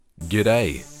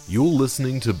G'day, you're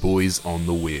listening to Boys on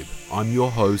the Web. I'm your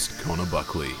host, Connor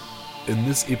Buckley. In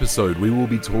this episode, we will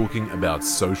be talking about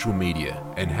social media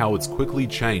and how it's quickly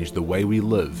changed the way we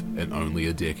live in only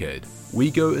a decade.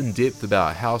 We go in depth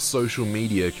about how social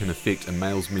media can affect a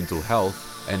male's mental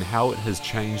health and how it has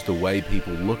changed the way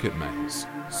people look at males.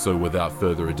 So without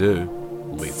further ado,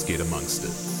 let's get amongst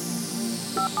it.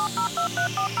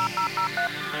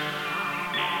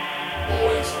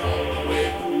 Boys on the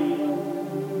Web.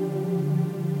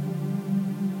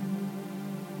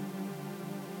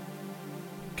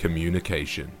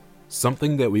 Communication.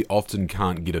 Something that we often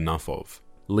can't get enough of,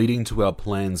 leading to our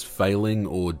plans failing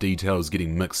or details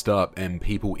getting mixed up and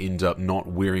people end up not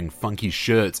wearing funky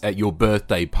shirts at your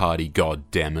birthday party, god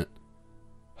damn it.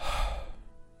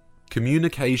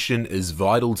 Communication is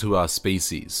vital to our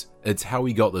species. It's how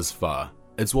we got this far.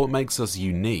 It's what makes us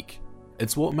unique.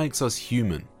 It's what makes us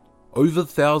human. Over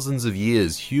thousands of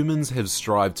years, humans have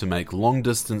strived to make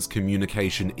long-distance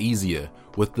communication easier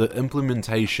with the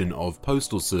implementation of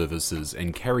postal services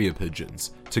and carrier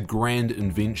pigeons to grand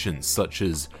inventions such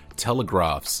as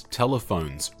telegraphs,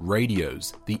 telephones,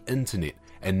 radios, the internet,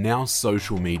 and now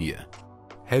social media.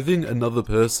 Having another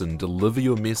person deliver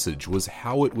your message was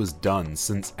how it was done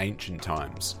since ancient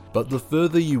times, but the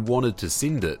further you wanted to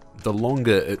send it, the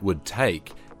longer it would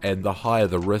take, and the higher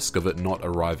the risk of it not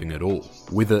arriving at all,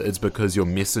 whether it's because your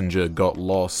messenger got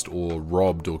lost or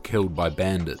robbed or killed by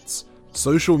bandits.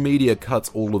 Social media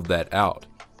cuts all of that out.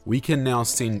 We can now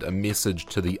send a message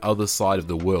to the other side of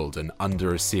the world in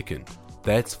under a second.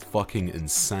 That's fucking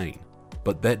insane.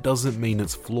 But that doesn't mean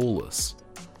it's flawless.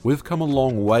 We've come a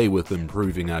long way with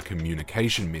improving our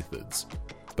communication methods,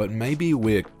 but maybe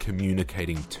we're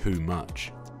communicating too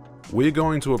much. We're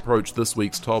going to approach this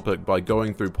week's topic by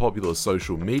going through popular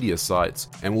social media sites,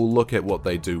 and we'll look at what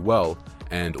they do well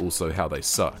and also how they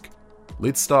suck.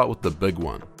 Let's start with the big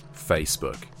one,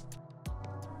 Facebook.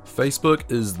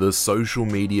 Facebook is the social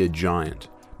media giant.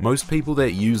 Most people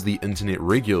that use the internet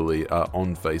regularly are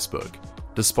on Facebook.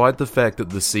 Despite the fact that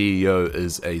the CEO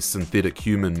is a synthetic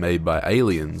human made by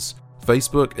aliens,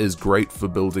 Facebook is great for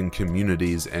building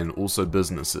communities and also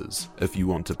businesses, if you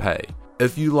want to pay.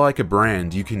 If you like a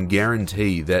brand, you can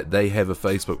guarantee that they have a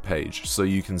Facebook page so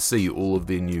you can see all of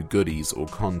their new goodies or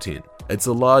content. It's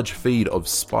a large feed of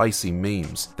spicy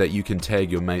memes that you can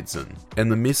tag your mates in,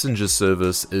 and the Messenger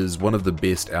service is one of the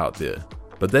best out there.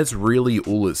 But that's really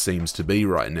all it seems to be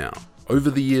right now.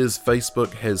 Over the years,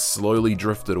 Facebook has slowly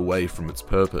drifted away from its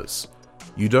purpose.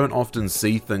 You don't often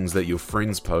see things that your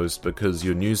friends post because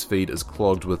your newsfeed is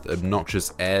clogged with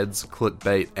obnoxious ads,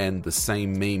 clickbait, and the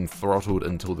same meme throttled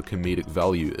until the comedic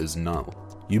value is null.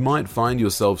 You might find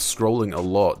yourself scrolling a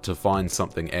lot to find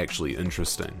something actually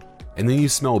interesting. And then you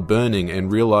smell burning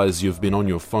and realize you've been on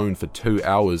your phone for 2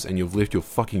 hours and you've left your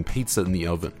fucking pizza in the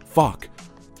oven. Fuck!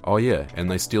 Oh yeah,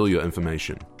 and they steal your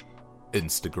information.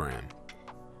 Instagram.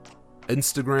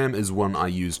 Instagram is one I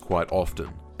use quite often.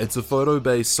 It's a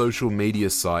photo-based social media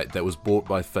site that was bought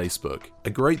by Facebook. A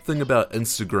great thing about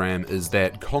Instagram is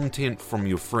that content from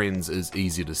your friends is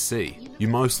easy to see. You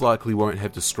most likely won't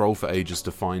have to scroll for ages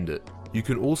to find it. You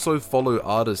can also follow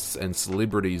artists and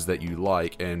celebrities that you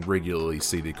like and regularly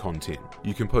see their content.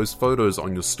 You can post photos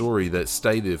on your story that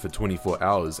stay there for 24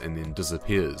 hours and then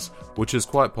disappears, which is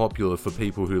quite popular for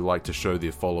people who like to show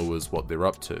their followers what they're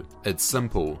up to. It's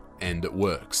simple and it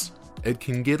works. It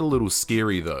can get a little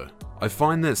scary though. I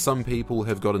find that some people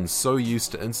have gotten so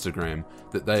used to Instagram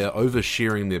that they are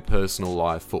oversharing their personal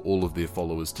life for all of their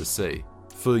followers to see.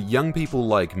 For young people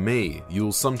like me,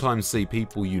 you'll sometimes see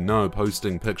people you know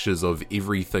posting pictures of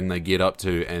everything they get up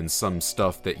to and some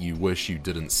stuff that you wish you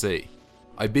didn't see.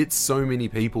 I bet so many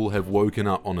people have woken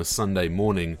up on a Sunday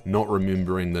morning not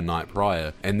remembering the night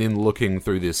prior and then looking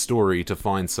through their story to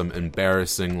find some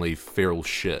embarrassingly feral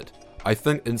shit. I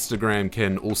think Instagram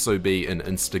can also be an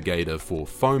instigator for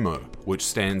FOMO, which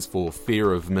stands for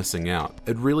fear of missing out.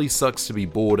 It really sucks to be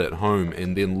bored at home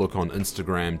and then look on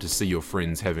Instagram to see your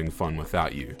friends having fun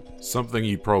without you. Something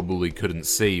you probably couldn't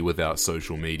see without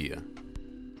social media.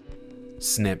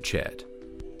 Snapchat.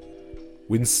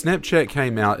 When Snapchat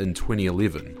came out in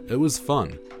 2011, it was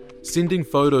fun. Sending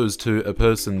photos to a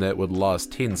person that would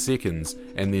last 10 seconds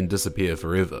and then disappear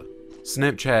forever.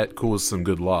 Snapchat caused some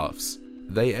good laughs.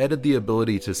 They added the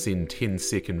ability to send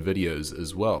 10-second videos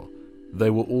as well. They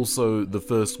were also the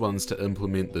first ones to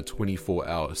implement the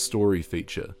 24-hour story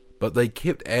feature, but they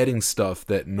kept adding stuff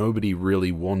that nobody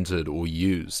really wanted or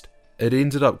used. It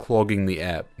ended up clogging the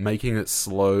app, making it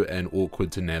slow and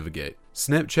awkward to navigate.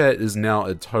 Snapchat is now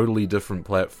a totally different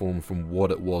platform from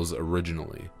what it was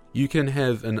originally. You can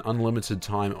have an unlimited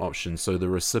time option so the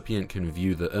recipient can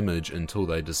view the image until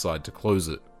they decide to close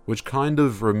it. which kind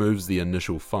of removes the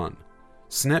initial fun.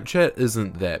 Snapchat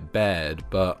isn't that bad,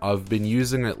 but I've been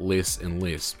using it less and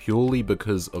less purely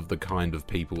because of the kind of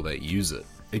people that use it.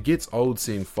 It gets old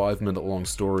seeing 5-minute long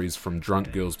stories from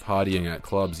drunk girls partying at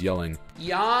clubs yelling,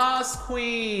 "Yas,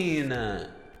 queen!"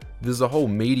 There's a whole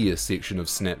media section of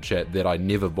Snapchat that I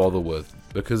never bother with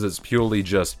because it's purely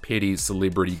just petty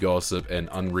celebrity gossip and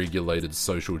unregulated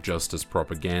social justice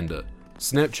propaganda.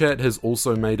 Snapchat has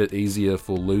also made it easier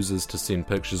for losers to send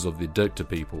pictures of their dick to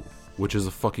people, which is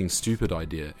a fucking stupid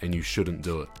idea and you shouldn't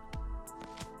do it.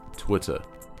 Twitter.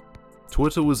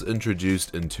 Twitter was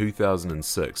introduced in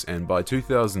 2006 and by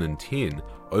 2010,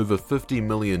 over 50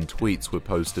 million tweets were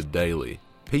posted daily.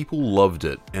 People loved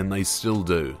it and they still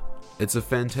do. It's a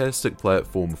fantastic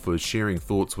platform for sharing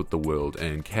thoughts with the world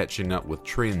and catching up with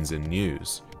trends and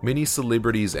news. Many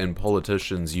celebrities and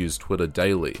politicians use Twitter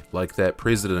daily, like that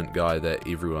president guy that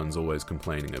everyone's always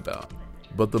complaining about.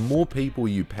 But the more people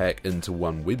you pack into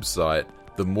one website,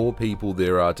 the more people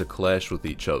there are to clash with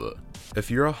each other.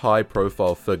 If you're a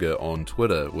high-profile figure on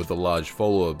Twitter with a large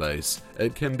follower base,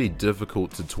 it can be difficult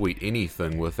to tweet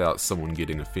anything without someone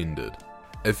getting offended.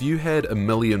 If you had 1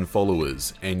 million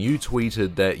followers and you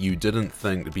tweeted that you didn't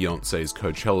think Beyoncé's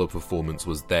Coachella performance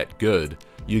was that good,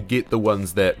 you'd get the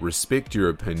ones that respect your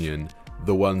opinion,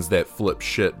 the ones that flip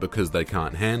shit because they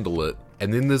can't handle it,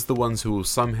 and then there's the ones who will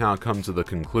somehow come to the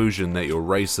conclusion that you're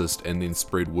racist and then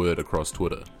spread word across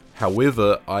Twitter.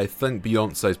 However, I think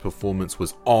Beyoncé's performance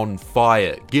was on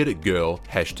fire. Get it, girl.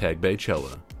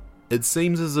 #Baychella. It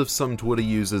seems as if some Twitter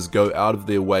users go out of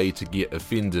their way to get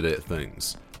offended at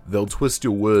things. They'll twist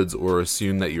your words or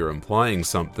assume that you're implying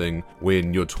something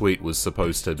when your tweet was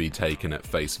supposed to be taken at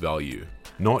face value.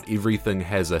 Not everything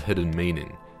has a hidden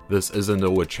meaning. This isn't a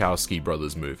Wachowski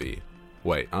brothers movie.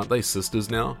 Wait, aren't they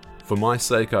sisters now? For my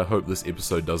sake, I hope this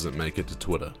episode doesn't make it to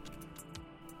Twitter.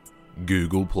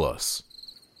 Google+.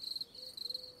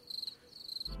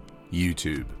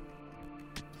 YouTube.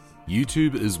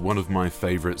 YouTube is one of my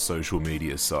favorite social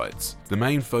media sites. The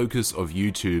main focus of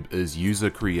YouTube is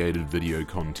user-created video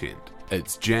content.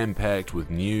 It's jam-packed with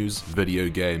news, video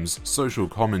games, social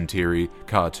commentary,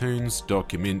 cartoons,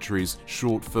 documentaries,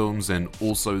 short films, and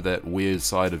also that weird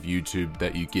side of YouTube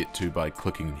that you get to by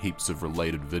clicking heaps of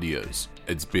related videos.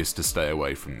 It's best to stay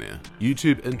away from there.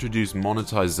 YouTube introduced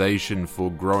monetization for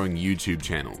growing YouTube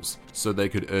channels, so they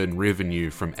could earn revenue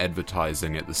from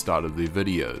advertising at the start of their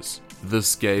videos.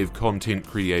 This gave content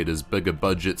creators bigger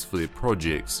budgets for their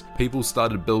projects. People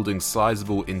started building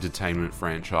sizable entertainment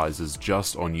franchises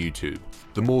just on YouTube.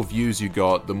 The more views you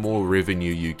got, the more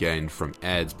revenue you gained from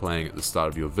ads playing at the start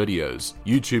of your videos.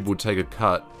 YouTube would take a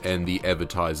cut and the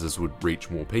advertisers would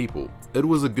reach more people. It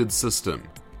was a good system.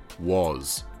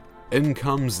 In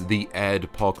comes the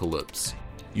adpocalypse.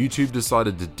 YouTube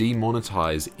decided to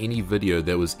demonetize any video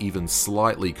that was even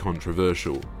slightly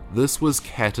controversial. This was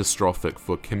catastrophic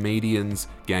for comedians,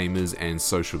 gamers, and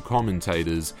social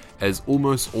commentators, as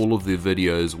almost all of their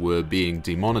videos were being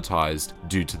demonetized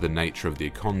due to the nature of their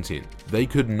content. They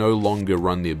could no longer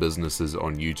run their businesses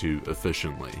on YouTube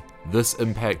efficiently. This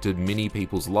impacted many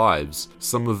people's lives,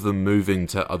 some of them moving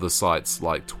to other sites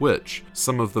like Twitch,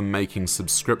 some of them making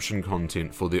subscription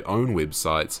content for their own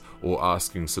websites, or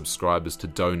asking subscribers to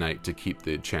donate to keep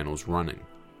their channels running.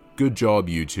 Good job,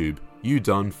 YouTube, you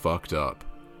done fucked up.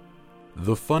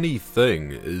 The funny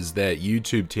thing is that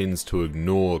YouTube tends to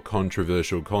ignore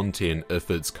controversial content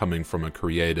if it's coming from a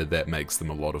creator that makes them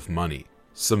a lot of money.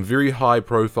 Some very high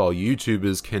profile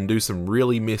YouTubers can do some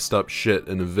really messed up shit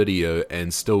in a video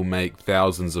and still make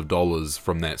thousands of dollars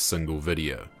from that single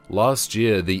video. Last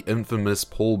year, the infamous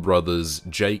Paul brothers,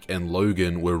 Jake and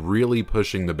Logan, were really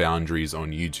pushing the boundaries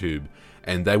on YouTube,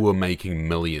 and they were making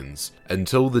millions,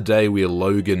 until the day where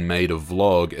Logan made a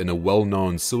vlog in a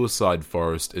well-known suicide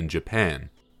forest in Japan.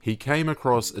 He came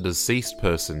across a deceased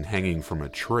person hanging from a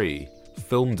tree,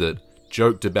 filmed it,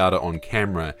 joked about it on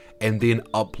camera, and then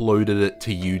uploaded it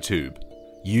to YouTube.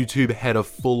 YouTube had a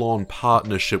full-on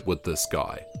partnership with this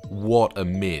guy. What a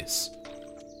mess.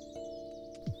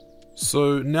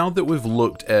 So now that we've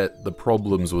looked at the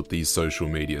problems with these social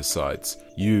media sites,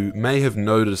 you may have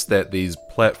noticed that these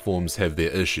platforms have their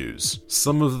issues.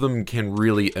 Some of them can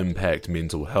really impact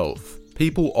mental health.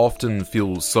 People often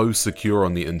feel so secure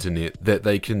on the internet that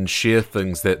they can share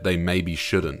things that they maybe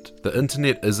shouldn't. The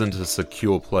internet isn't a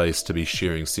secure place to be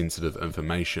sharing sensitive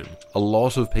information. A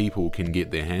lot of people can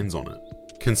get their hands on it.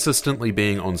 Consistently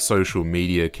being on social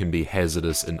media can be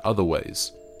hazardous in other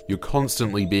ways. You're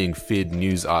constantly being fed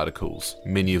news articles,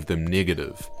 many of them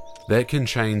negative. That can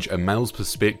change a male's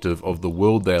perspective of the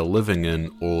world they are living in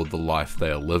or the life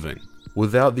they are living.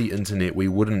 Without the internet, we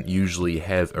wouldn't usually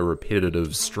have a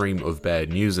repetitive stream of bad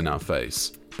news in our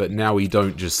face. But now we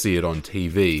don't just see it on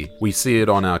TV, we see it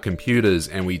on our computers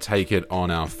and we take it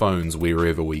on our phones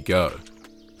wherever we go.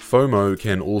 FOMO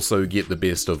can also get the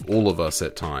best of all of us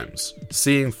at times.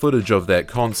 Seeing footage of that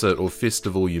concert or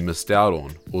festival you missed out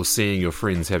on, or seeing your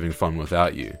friends having fun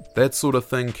without you. That sort of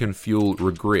thing can fuel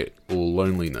regret or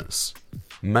loneliness.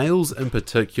 Males in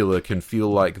particular can feel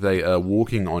like they are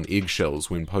walking on eggshells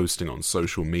when posting on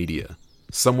social media.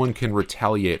 Someone can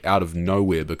retaliate out of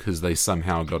nowhere because they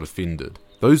somehow got offended.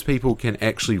 Those people can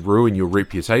actually ruin your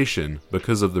reputation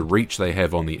because of the reach they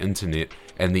have on the internet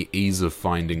and the ease of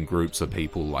finding groups of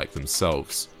people like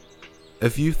themselves.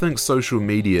 If you think social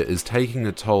media is taking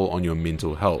a toll on your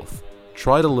mental health,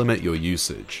 try to limit your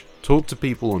usage. Talk to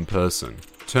people in person.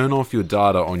 Turn off your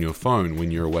data on your phone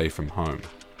when you're away from home.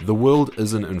 The world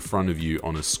isn't in front of you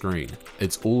on a screen.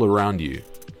 It's all around you.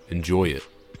 Enjoy it.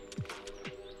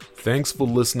 Thanks for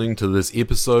listening to this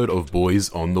episode of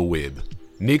Boys on the Web.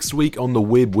 Next week on the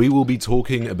web, we will be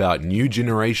talking about new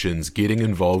generations getting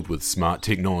involved with smart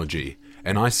technology,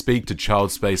 and I speak to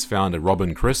ChildSpace founder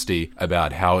Robin Christie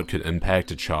about how it could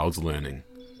impact a child's learning.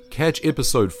 Catch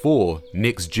episode 4,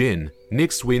 Next Gen,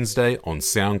 next Wednesday on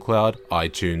SoundCloud,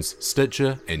 iTunes,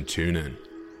 Stitcher, and TuneIn.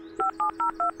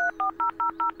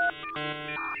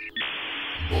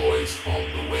 Boys on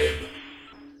the Web.